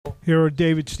Here are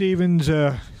David Stevens,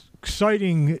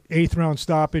 exciting eighth-round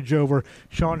stoppage over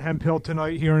Sean Hemphill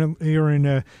tonight here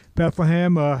in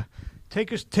Bethlehem.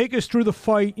 Take us through the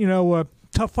fight.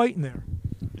 Tough fight in there.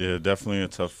 Yeah, definitely a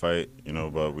tough fight.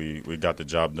 But we got the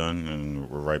job done, and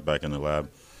we're right back in the lab,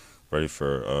 ready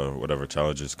for whatever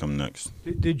challenges come next.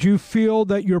 Did you feel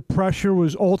that your pressure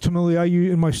was ultimately?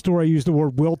 In my story, I used the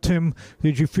word wilt him.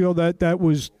 Did you feel that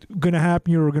was going to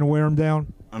happen? You were going to wear him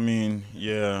down? I mean,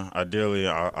 yeah, ideally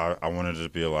I wanted it to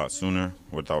be a lot sooner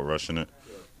without rushing it.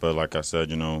 But like I said,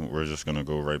 we're just going to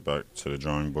go right back to the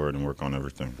drawing board and work on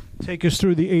everything. Take us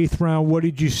through the eighth round. What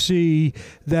did you see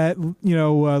that,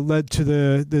 led to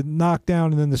the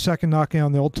knockdown and then the second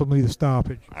knockdown and ultimately the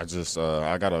stoppage? I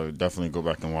got to definitely go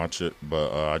back and watch it.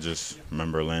 But I just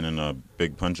remember landing a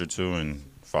big punch or two and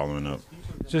following up.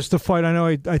 Just a fight. I know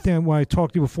I think when I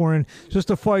talked to you before, and just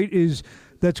a fight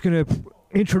that's going to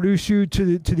introduce you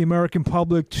to the American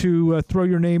public, to throw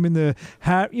your name in the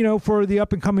hat, for the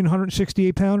up-and-coming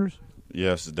 168-pounders?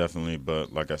 Yes, definitely.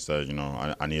 But like I said,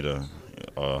 I need a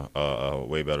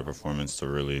way better performance to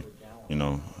really,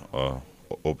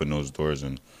 open those doors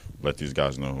and let these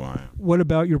guys know who I am. What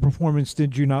about your performance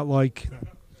did you not like?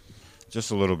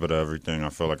 Just a little bit of everything. I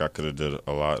feel like I could have did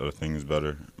a lot of things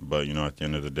better. But, at the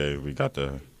end of the day, we got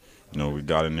we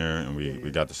got in there and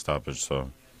we got the stoppage.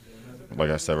 So, like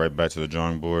I said, right back to the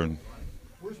drawing board.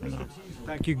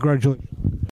 Thank you. Congratulations.